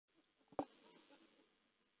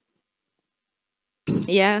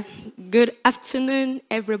Yeah, good afternoon,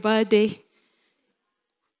 everybody.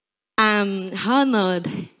 I'm honored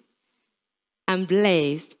and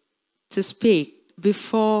blessed to speak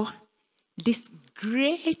before these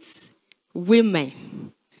great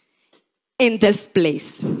women in this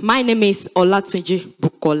place. My name is Olatunji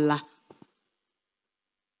Bukola.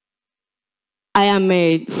 I am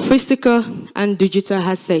a physical and digital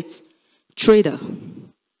asset trader.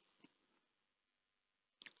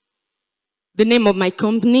 The name of my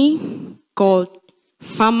company called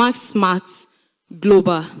Pharma Smart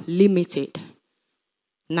Global Limited,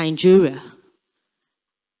 Nigeria,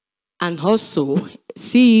 and also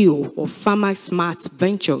CEO of Pharma Smart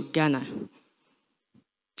Venture Ghana.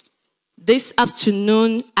 This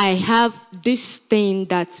afternoon, I have this thing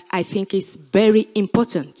that I think is very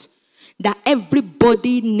important that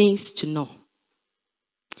everybody needs to know.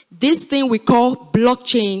 This thing we call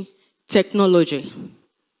blockchain technology.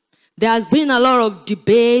 There has been a lot of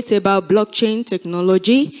debate about blockchain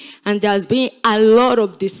technology, and there has been a lot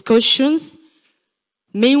of discussions.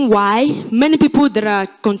 Meanwhile, many people that are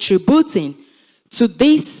contributing to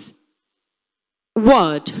this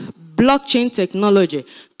word, blockchain technology,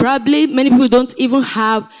 probably many people don't even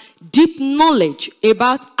have deep knowledge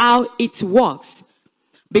about how it works.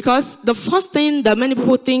 Because the first thing that many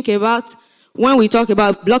people think about when we talk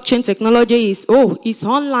about blockchain technology is, oh, it's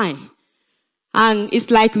online. And it's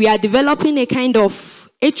like we are developing a kind of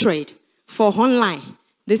hatred for online.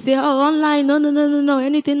 They say, oh, online, no,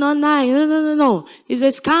 anything online, no, it's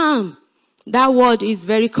a scam. That word is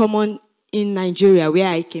very common in Nigeria, where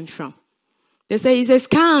I came from. They say, it's a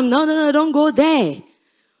scam, no, don't go there.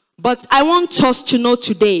 But I want us to know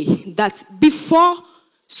today that before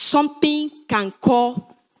something can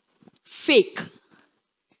call fake,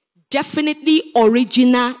 definitely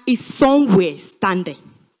original is somewhere standing.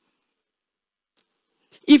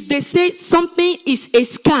 If they say something is a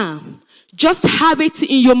scam, just have it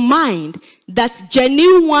in your mind that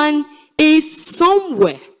genuine is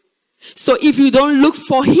somewhere. So if you don't look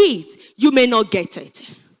for it, you may not get it.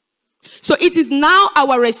 So it is now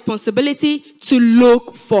our responsibility to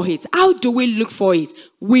look for it. How do we look for it?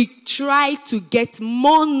 We try to get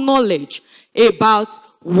more knowledge about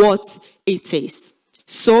what it is.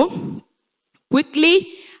 So quickly,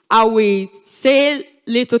 I will say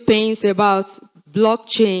little things about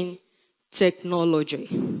blockchain technology.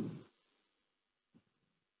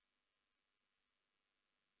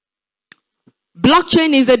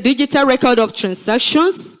 Blockchain is a digital record of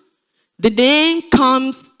transactions. The name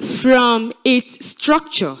comes from its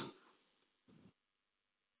structure,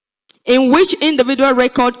 in which individual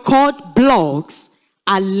records called blocks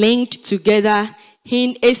are linked together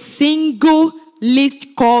in a single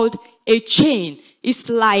list called a chain. It's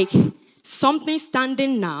like something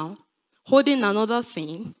standing now, holding another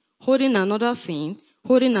thing, holding another thing,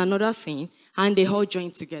 holding another thing, and they all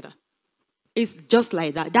join together. It's just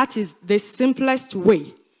like that. That is the simplest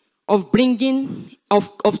way of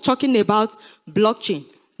talking about blockchain.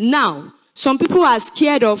 Now, some people are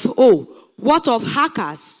scared of, oh, what of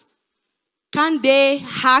hackers? Can they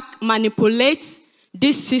hack, manipulate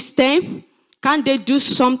this system? Can they do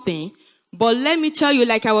something? But let me tell you,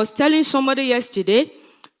 like I was telling somebody yesterday,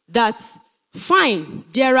 that fine,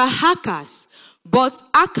 there are hackers, but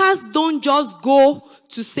hackers don't just go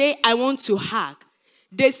to say, I want to hack.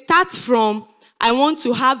 They start from, I want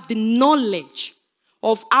to have the knowledge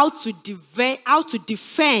of how to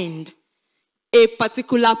defend a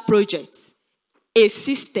particular project, a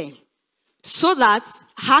system, so that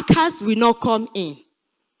hackers will not come in.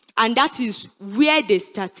 And that is where they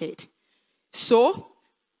started. So,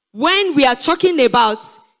 when we are talking about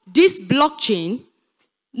this blockchain,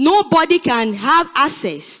 nobody can have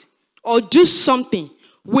access or do something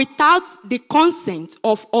without the consent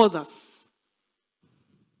of others.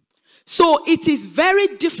 So it is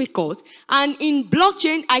very difficult. And in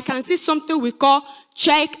blockchain, I can see something we call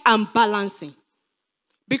check and balancing.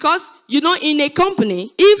 Because, you know, in a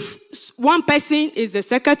company, if one person is the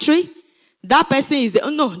secretary, that person is the, oh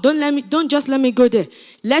no, don't just let me go there.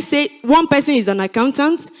 Let's say one person is an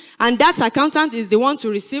accountant, and that accountant is the one to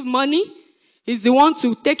receive money, is the one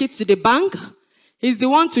to take it to the bank, is the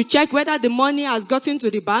one to check whether the money has gotten to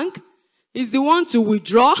the bank, is the one to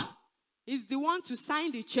withdraw, is the one to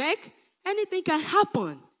sign the check. Anything can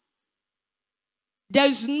happen. There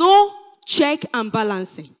is no check and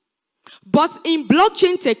balancing. But in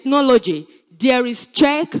blockchain technology, there is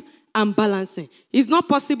check and balancing. It's not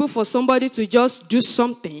possible for somebody to just do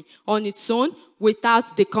something on its own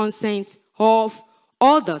without the consent of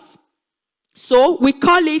others. So we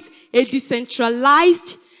call it a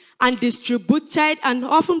decentralized and distributed and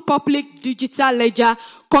often public digital ledger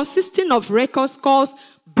consisting of records called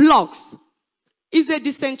blocks. It's a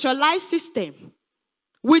decentralized system.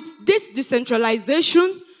 With this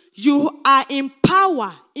decentralization, you are in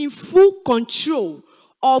power, in full control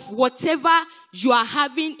of whatever you are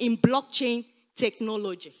having in blockchain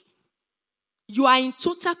technology. You are in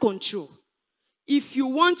total control. If you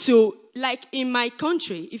want to, like in my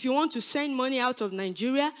country, if you want to send money out of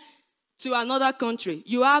Nigeria to another country,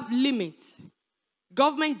 you have limits.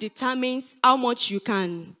 Government determines how much you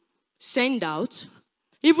can send out.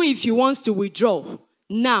 Even if you want to withdraw,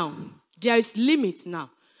 now, there is limit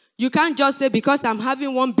now. You can't just say, because I'm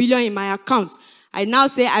having 1 billion in my account, I now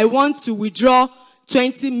say I want to withdraw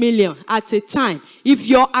 20 million at a time. If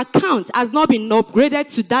your account has not been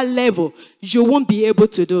upgraded to that level, you won't be able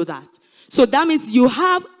to do that. So that means you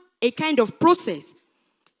have a kind of process,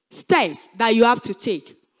 steps that you have to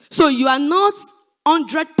take. So you are not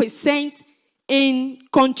 100% in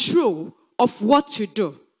control of what you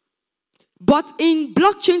do. But in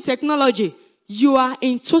blockchain technology, you are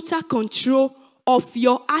in total control of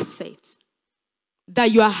your assets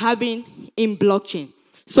that you are having in blockchain.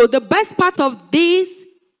 So the best part of this,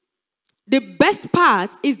 the best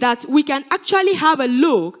part is that we can actually have a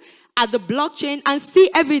look at the blockchain and see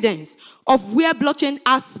evidence of where blockchain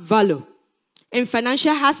adds value. In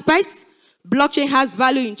financial aspects, blockchain has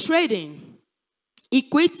value in trading,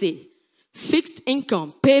 equity, fixed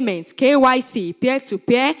income, payments, KYC,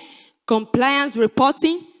 peer-to-peer, compliance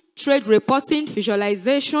reporting, trade reporting,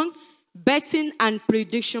 visualization, betting, and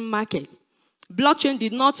prediction markets. Blockchain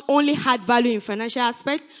did not only add value in financial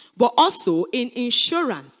aspects, but also in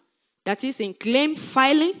insurance, that is in claim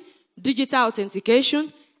filing, digital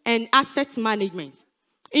authentication, and asset management.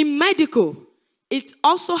 In medical, it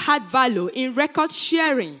also had value in record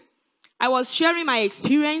sharing. I was sharing my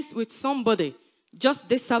experience with somebody just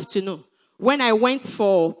this afternoon when I went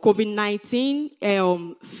for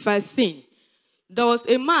COVID-19 vaccine. There was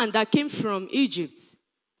a man that came from Egypt.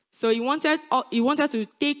 So he wanted to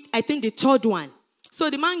take, I think, the third one. So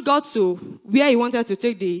the man got to where he wanted to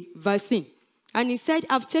take the vaccine. And he said,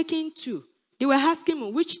 I've taken 2. They were asking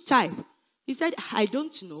him, which type? He said, I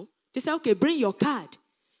don't know. They said, okay, bring your card.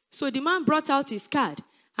 So the man brought out his card.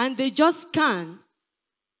 And they just scanned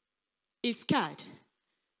his card.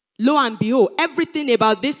 Lo and behold, everything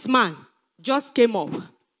about this man just came up.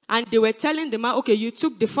 And they were telling the man, okay, you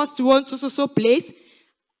took the first one to so place,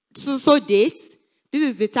 so date.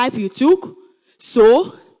 This is the type you took.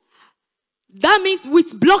 So, that means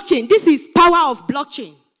with blockchain, this is power of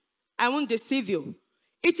blockchain. I won't deceive you.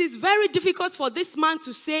 It is very difficult for this man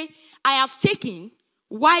to say, I have taken,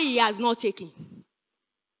 why he has not taken.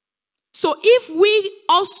 So if we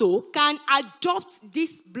also can adopt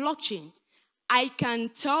this blockchain, I can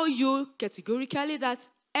tell you categorically that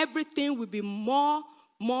everything will be more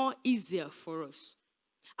easier for us.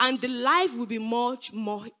 And the life will be much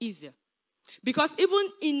more easier. Because even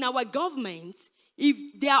in our government,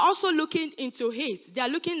 if they are also looking into it, they are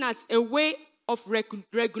looking at a way of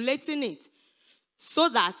regulating it so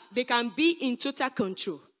that they can be in total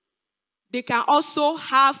control. They can also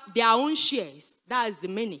have their own shares. That is the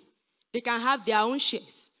money. They can have their own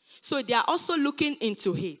shares. So they are also looking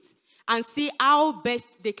into it and see how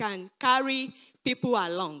best they can carry people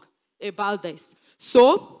along about this.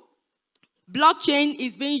 So, blockchain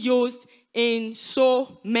is being used in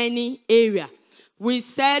so many areas. We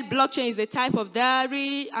said blockchain is a type of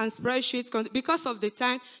diary and spreadsheets because of the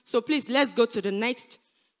time. So please, let's go to the next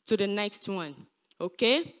one.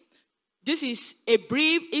 Okay? This is a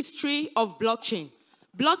brief history of blockchain.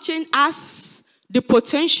 Blockchain has the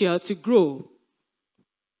potential to grow,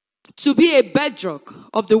 to be a bedrock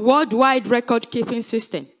of the worldwide record-keeping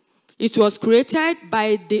system. It was created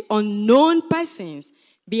by the unknown persons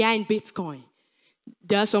behind Bitcoin.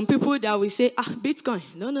 There are some people that will say, Bitcoin,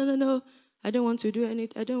 no, I don't want to do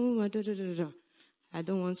anything, I don't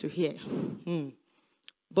want to hear.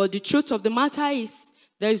 But the truth of the matter is,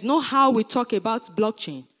 there is no how we talk about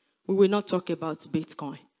blockchain, we will not talk about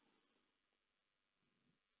Bitcoin.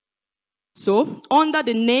 So, under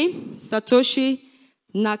the name Satoshi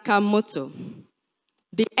Nakamoto,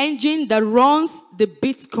 the engine that runs the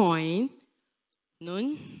Bitcoin,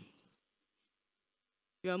 you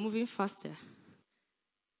are moving faster.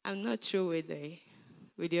 I'm not sure with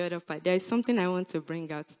the other part. There is something I want to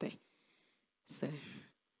bring out there. So,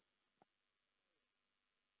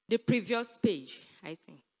 the previous page, I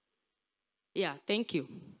think. Yeah, thank you.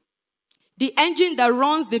 The engine that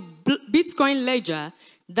runs the Bitcoin ledger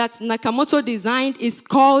that Nakamoto designed is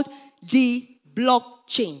called the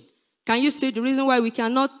blockchain. Can you see the reason why we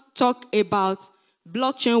cannot talk about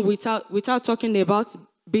blockchain without talking about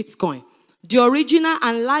Bitcoin. The original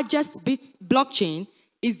and largest blockchain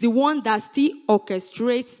is the one that still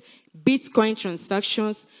orchestrates Bitcoin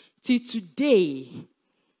transactions till today.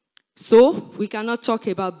 So we cannot talk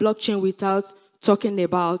about blockchain without talking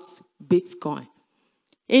about Bitcoin.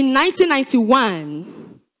 In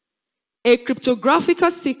 1991, a cryptographic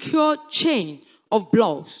secure chain of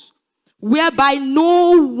blocks whereby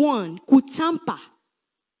no one could tamper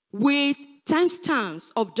with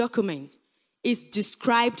timestamps of documents is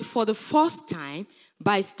described for the first time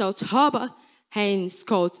by Stouthauer and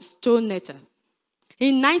Scott Stonenetter.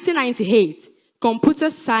 In 1998, computer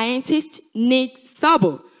scientist Nick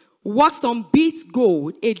Szabo works on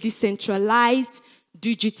BitGold, a decentralized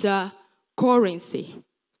digital currency.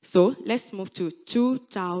 So let's move to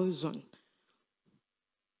 2000.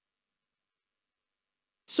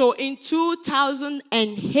 So in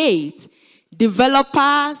 2008,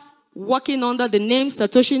 developers working under the name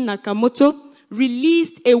Satoshi Nakamoto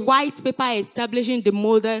released a white paper establishing the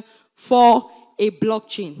model for a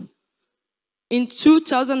blockchain. In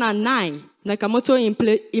 2009, Nakamoto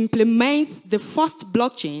implements the first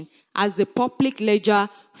blockchain as the public ledger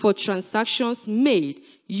for transactions made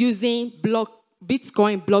using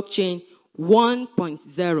Bitcoin blockchain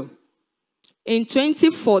 1.0. In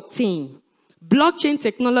 2014, blockchain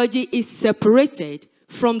technology is separated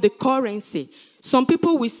from the currency. Some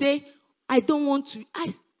people will say, I don't want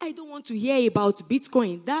to hear about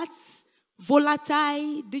Bitcoin. That's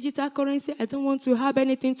volatile digital currency. I don't want to have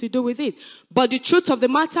anything to do with it. But the truth of the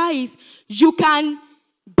matter is, you can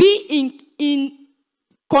be in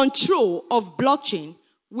control of blockchain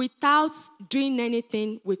without doing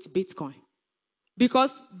anything with Bitcoin.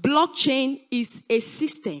 Because blockchain is a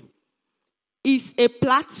system, is a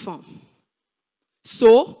platform.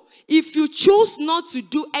 So, if you choose not to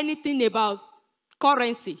do anything about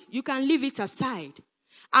currency, you can leave it aside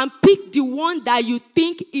and pick the one that you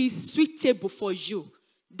think is suitable for you,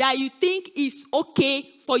 that you think is okay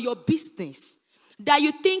for your business, that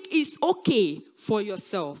you think is okay for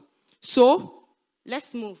yourself. So,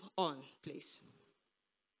 let's move on, please.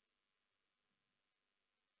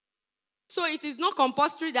 So, it is not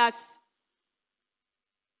compulsory that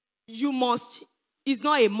you must, it's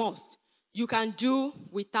not a must. You can do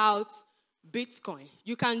without Bitcoin.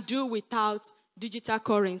 You can do without digital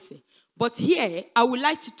currency. But here, I would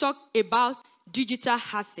like to talk about digital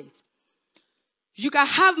assets. You can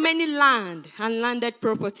have many land and landed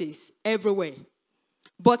properties everywhere.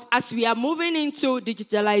 But as we are moving into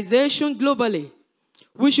digitalization globally,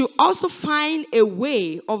 we should also find a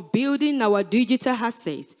way of building our digital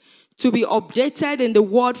assets to be updated in the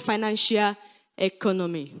world financial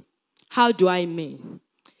economy. How do I mean?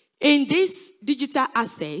 In this digital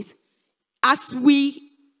asset, as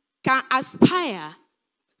we can aspire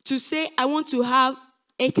to say, I want to have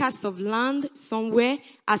acres of land somewhere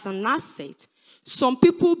as an asset, some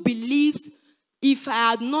people believe if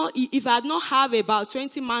I had not have about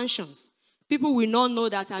 20 mansions, people will not know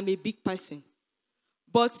that I'm a big person.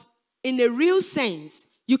 But in a real sense,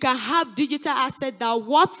 you can have digital assets that are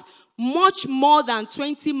worth much more than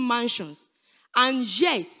 20 mansions, and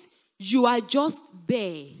yet you are just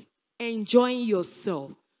there enjoying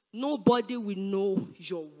yourself. Nobody will know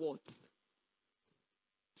your worth.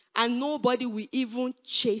 And nobody will even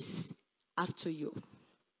chase after you.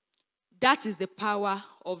 That is the power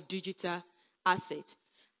of digital assets.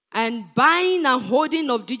 And buying and holding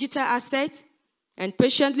of digital assets and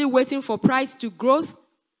patiently waiting for price to growth,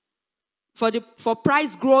 for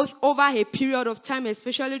price growth over a period of time,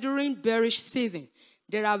 especially during bearish season.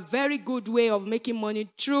 There are very good ways of making money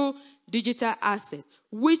through digital assets,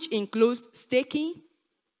 which includes staking,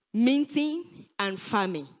 minting, and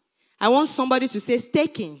farming. I want somebody to say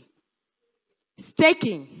staking,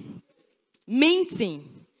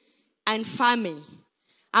 minting, and farming.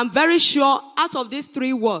 I'm very sure out of these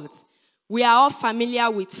three words, we are all familiar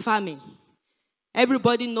with farming.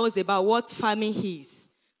 Everybody knows about what farming is.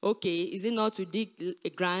 Okay, is it not to dig a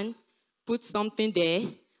ground, put something there,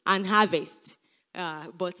 and harvest?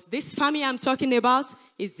 But this farming I'm talking about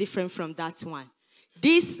is different from that one.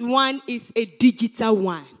 This one is a digital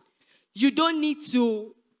one. You don't need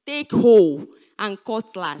to take hoe and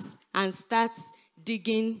cutlass and start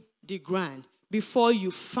digging the ground before you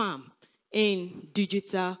farm in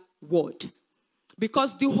digital world.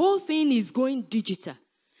 Because the whole thing is going digital.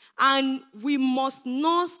 And we must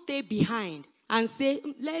not stay behind and say,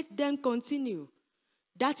 let them continue.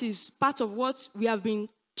 That is part of what we have been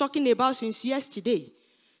talking about since yesterday.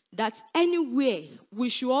 That anywhere we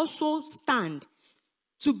should also stand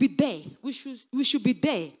to be there. We should be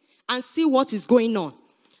there and see what is going on.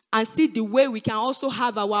 And see the way we can also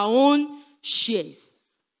have our own shares.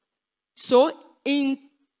 So in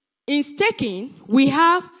In staking, we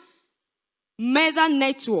have Meta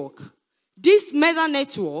Network. This Meta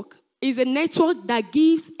Network is a network that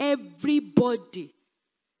gives everybody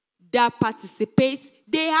that participates,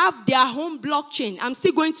 they have their own blockchain. I'm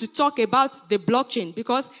still going to talk about the blockchain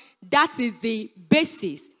because that is the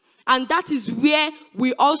basis. And that is where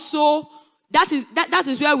we also, that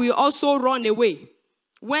is where we also run away.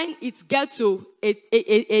 When it gets to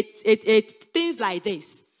things like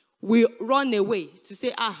this, we run away to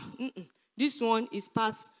say, this one is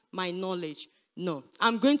past my knowledge. No,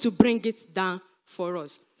 I'm going to bring it down for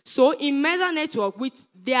us. So in Meta Network, with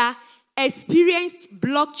their experienced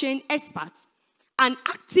blockchain experts, an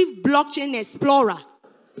active blockchain explorer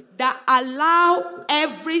that allow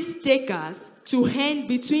every stakers to earn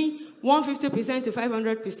between 150% to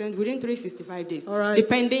 500% within 365 days, all right,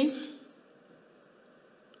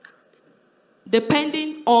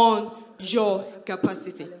 depending on your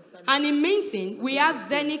capacity. And in minting, we have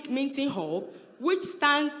Zenith Minting Hub, which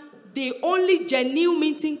stands the only genuine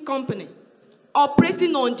minting company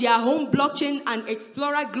operating on their own blockchain and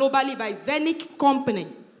explorer globally by Zenith Company.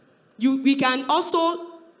 We can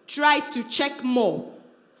also try to check more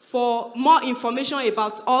for more information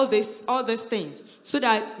about all these things so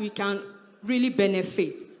that we can really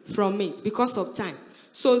benefit from it because of time.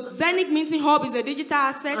 So Zenith Minting Hub is a digital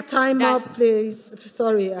asset. A time up, please.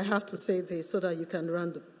 Sorry, I have to say this so that you can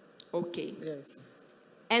run them. Okay. Yes.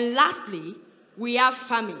 And lastly, we have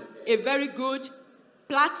Farming, a very good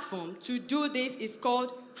platform to do this. Is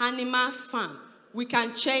called Animal Farm. We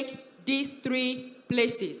can check these 3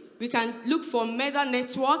 places. We can look for Meta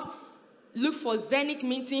Network, look for Zenith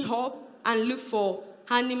Minting Hub, and look for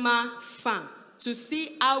Animal Farm to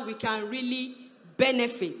see how we can really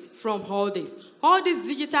benefit from all this. All these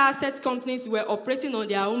digital assets companies were operating on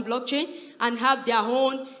their own blockchain and have their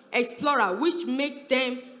own explorer, which makes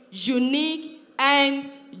them unique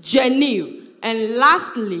and genuine. And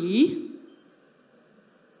lastly,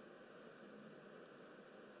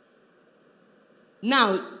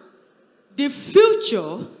 now, the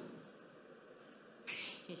future,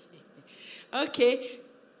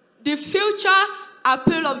 the future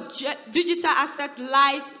appeal of digital assets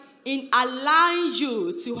lies in allowing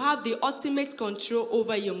you to have the ultimate control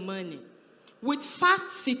over your money with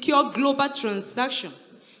fast, secure global transactions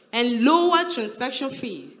and lower transaction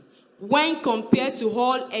fees when compared to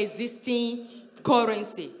all existing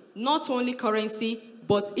currency. Not only currency,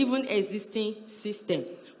 but even existing system.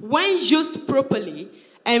 When used properly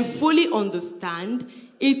and fully understand,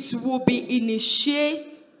 it will be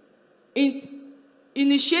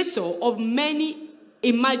initiator of many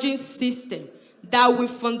emerging systems that will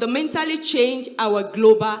fundamentally change our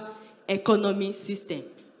global economy system.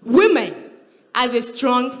 Women, as a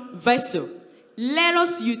strong vessel, let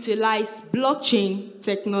us utilize blockchain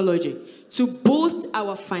technology to boost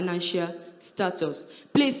our financial status.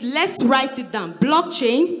 Please, let's write it down.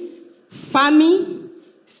 Blockchain, farming,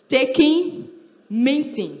 staking,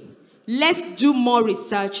 minting. Let's do more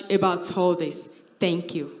research about all this.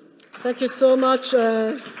 Thank you. Thank you so much,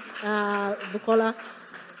 Bukola.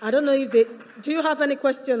 I don't know if do you have any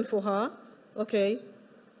question for her? Okay.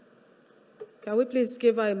 Can we please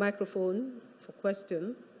give her a microphone for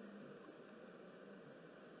question?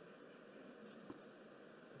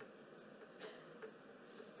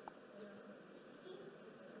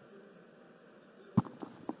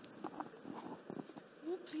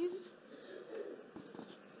 Please.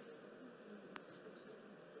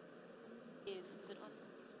 Yes, is it on?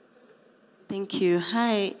 Thank you.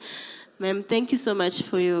 Hi, ma'am. Thank you so much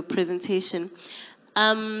for your presentation.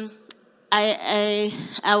 I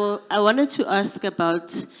wanted to ask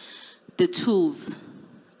about the tools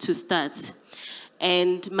to start.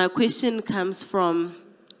 And my question comes from,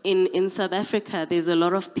 in South Africa, there's a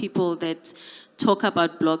lot of people that talk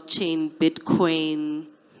about blockchain, Bitcoin,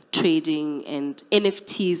 trading, and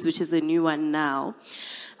NFTs, which is a new one now.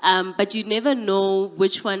 But you never know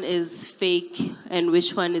which one is fake and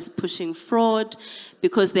which one is pushing fraud,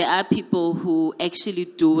 because there are people who actually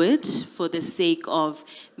do it for the sake of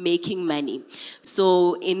making money.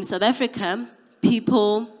 So in South Africa,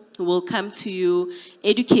 people will come to you,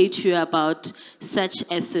 educate you about such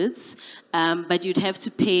assets, but you'd have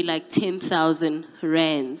to pay like 10,000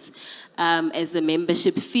 rands as a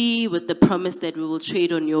membership fee, with the promise that we will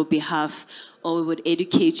trade on your behalf or we would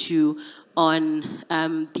educate you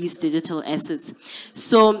on these digital assets.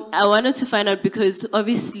 So I wanted to find out, because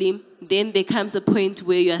obviously then there comes a point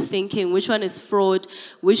where you are thinking, which one is fraud,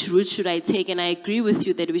 which route should I take? And I agree with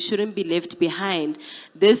you that we shouldn't be left behind.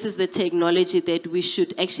 This is the technology that we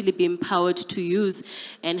should actually be empowered to use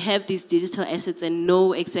and have these digital assets and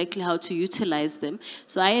know exactly how to utilize them.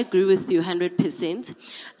 So I agree with you 100%.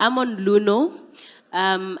 I'm on Luno.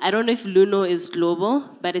 I don't know if Luno is global,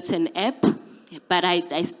 but it's an app. But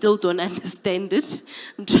I still don't understand it.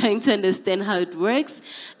 I'm trying to understand how it works.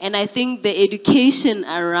 And I think the education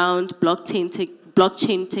around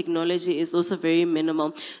blockchain technology is also very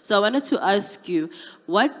minimal. So I wanted to ask you,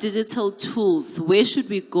 what digital tools, where should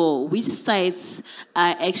we go? Which sites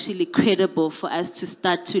are actually credible for us to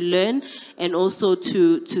start to learn and also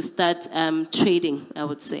to start trading, I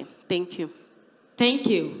would say. Thank you. Thank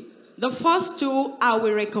you. The first tool I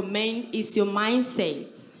will recommend is your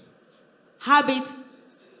mindset. Have it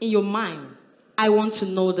in your mind. I want to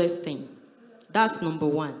know this thing. That's number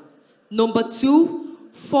one. Number two,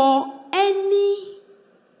 for any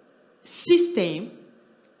system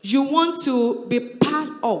you want to be part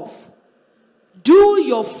of, do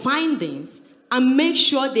your findings and make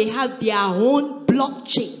sure they have their own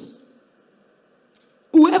blockchain.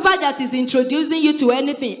 Whoever that is introducing you to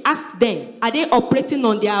anything, ask them, are they operating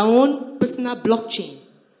on their own personal blockchain?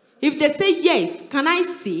 If they say yes, can I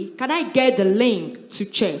see? Can I get the link to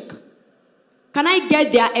check? Can I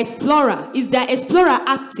get their Explorer? Is their Explorer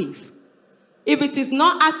active? If it is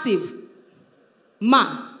not active,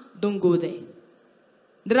 don't go there.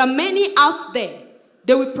 There are many out there.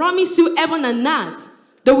 They will promise you heaven and earth.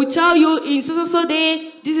 They will tell you in so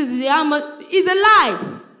day, this is the armor. It's a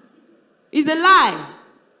lie. It's a lie.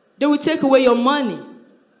 They will take away your money.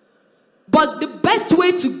 But the best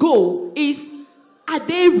way to go is, are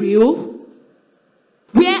they real?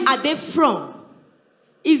 Where are they from?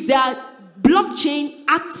 Is their blockchain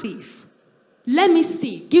active? Let me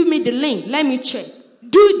see. Give me the link. Let me check.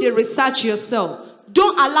 Do the research yourself.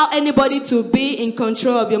 Don't allow anybody to be in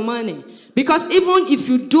control of your money. Because even if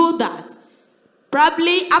you do that,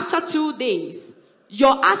 probably after 2 days,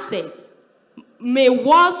 your assets may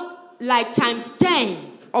worth like times 10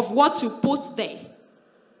 of what you put there.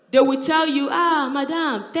 They will tell you,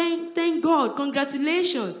 madam, thank God,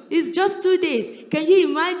 congratulations. It's just 2 days. Can you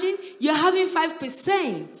imagine? You're having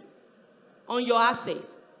 5% on your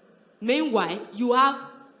assets. Meanwhile, you have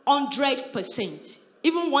 100%,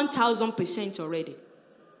 even 1,000% already.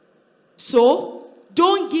 So,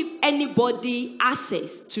 don't give anybody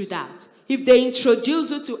access to that. If they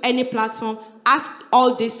introduce you to any platform, ask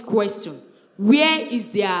all these questions. Where is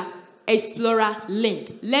their Explorer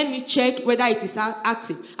link? Let me check whether it is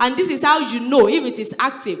active. And this is how you know if it is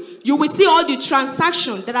active. You will see all the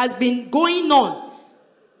transactions that has been going on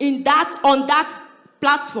that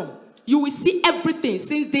platform. You will see everything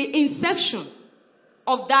since the inception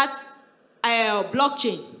of that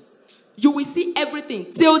blockchain. You will see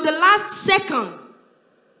everything till the last second.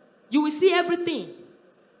 You will see everything.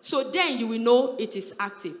 So then you will know it is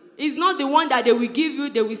active. It's not the one that they will give you.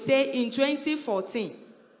 They will say in 2014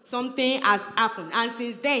 something has happened, and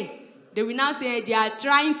since then they will now say they are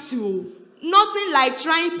trying to, nothing like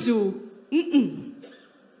trying to.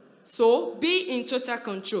 So be in total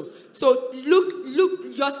control. So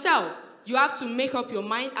look yourself. You have to make up your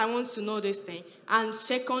mind. I want to know this thing. And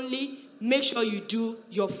secondly, make sure you do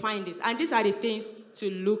your findings. And these are the things to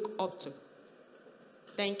look up to.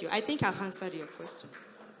 Thank you. I think I've answered your question.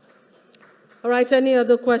 All right, any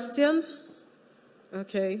other question?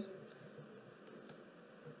 Okay.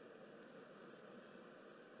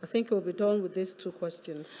 I think we'll be done with these 2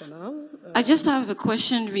 questions for now. I just have a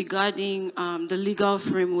question regarding the legal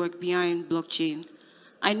framework behind blockchain.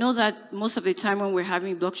 I know that most of the time when we're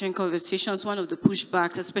having blockchain conversations, one of the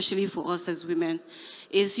pushbacks, especially for us as women,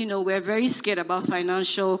 is, we're very scared about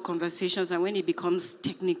financial conversations, and when it becomes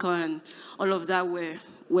technical and all of that, we're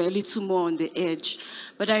a little more on the edge.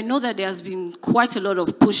 But I know that there has been quite a lot of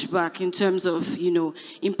pushback in terms of,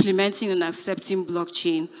 implementing and accepting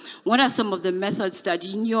blockchain. What are some of the methods that,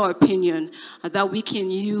 in your opinion, that we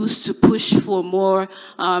can use to push for more,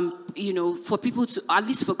 for people to, at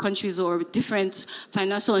least for countries or different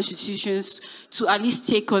financial institutions, to at least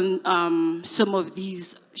take on some of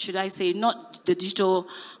these should I say, not the digital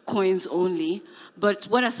coins only, but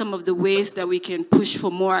what are some of the ways that we can push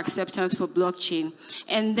for more acceptance for blockchain?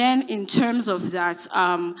 And then in terms of that,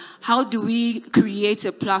 how do we create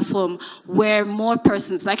a platform where more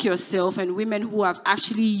persons like yourself and women who have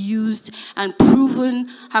actually used and proven,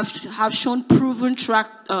 have shown proven track,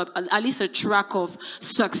 at least a track of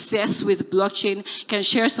success with blockchain, can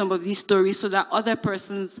share some of these stories so that other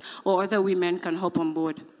persons or other women can hop on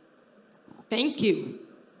board? Thank you.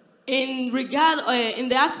 In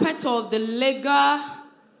the aspect of the legal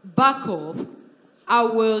backup, I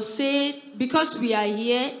will say, because we are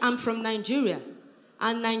here, I'm from Nigeria,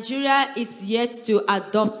 and Nigeria is yet to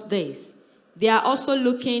adopt this. They are also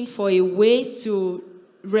looking for a way to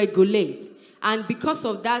regulate. And because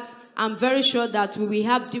of that, I'm very sure that we will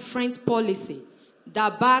have different policy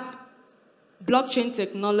that back blockchain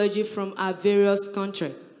technology from our various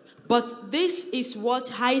countries. But this is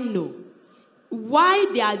what I know.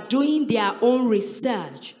 While they are doing their own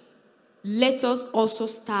research, let us also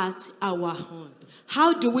start our own.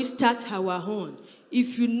 How do we start our own?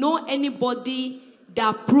 If you know anybody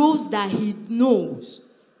that proves that he knows,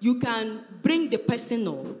 you can bring the person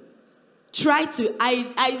up. Try to,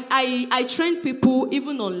 I train people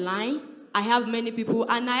even online. I have many people,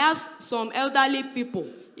 and I have some elderly people.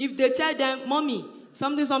 If they tell them, Mommy,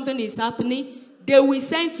 something is happening, they will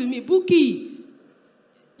send to me, Buki,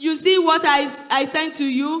 you see what I sent to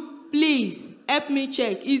you? Please, help me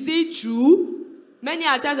check. Is it true? Many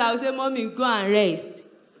times I will say, Mommy, go and rest.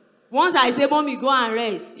 Once I say, Mommy, go and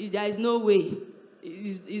rest, there is no way.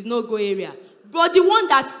 It's no go area. But the one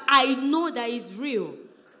that I know that is real,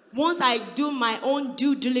 once I do my own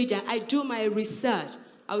due diligence, I do my research,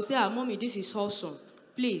 I will say, Mommy, this is awesome.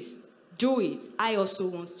 Please, do it. I also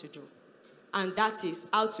want to do. And that is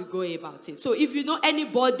how to go about it. So if you know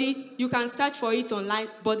anybody, you can search for it online,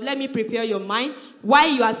 but let me prepare your mind. While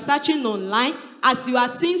you are searching online, as you are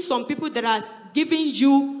seeing some people that are giving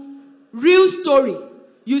you real story,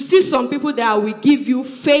 you see some people that will give you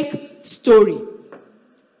fake story.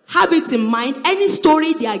 Have it in mind, any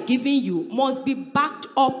story they are giving you must be backed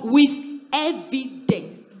up with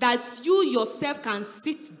evidence that you yourself can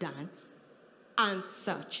sit down and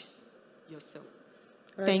search yourself.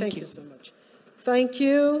 Right, Thank thank you you so much. Thank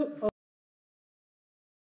you.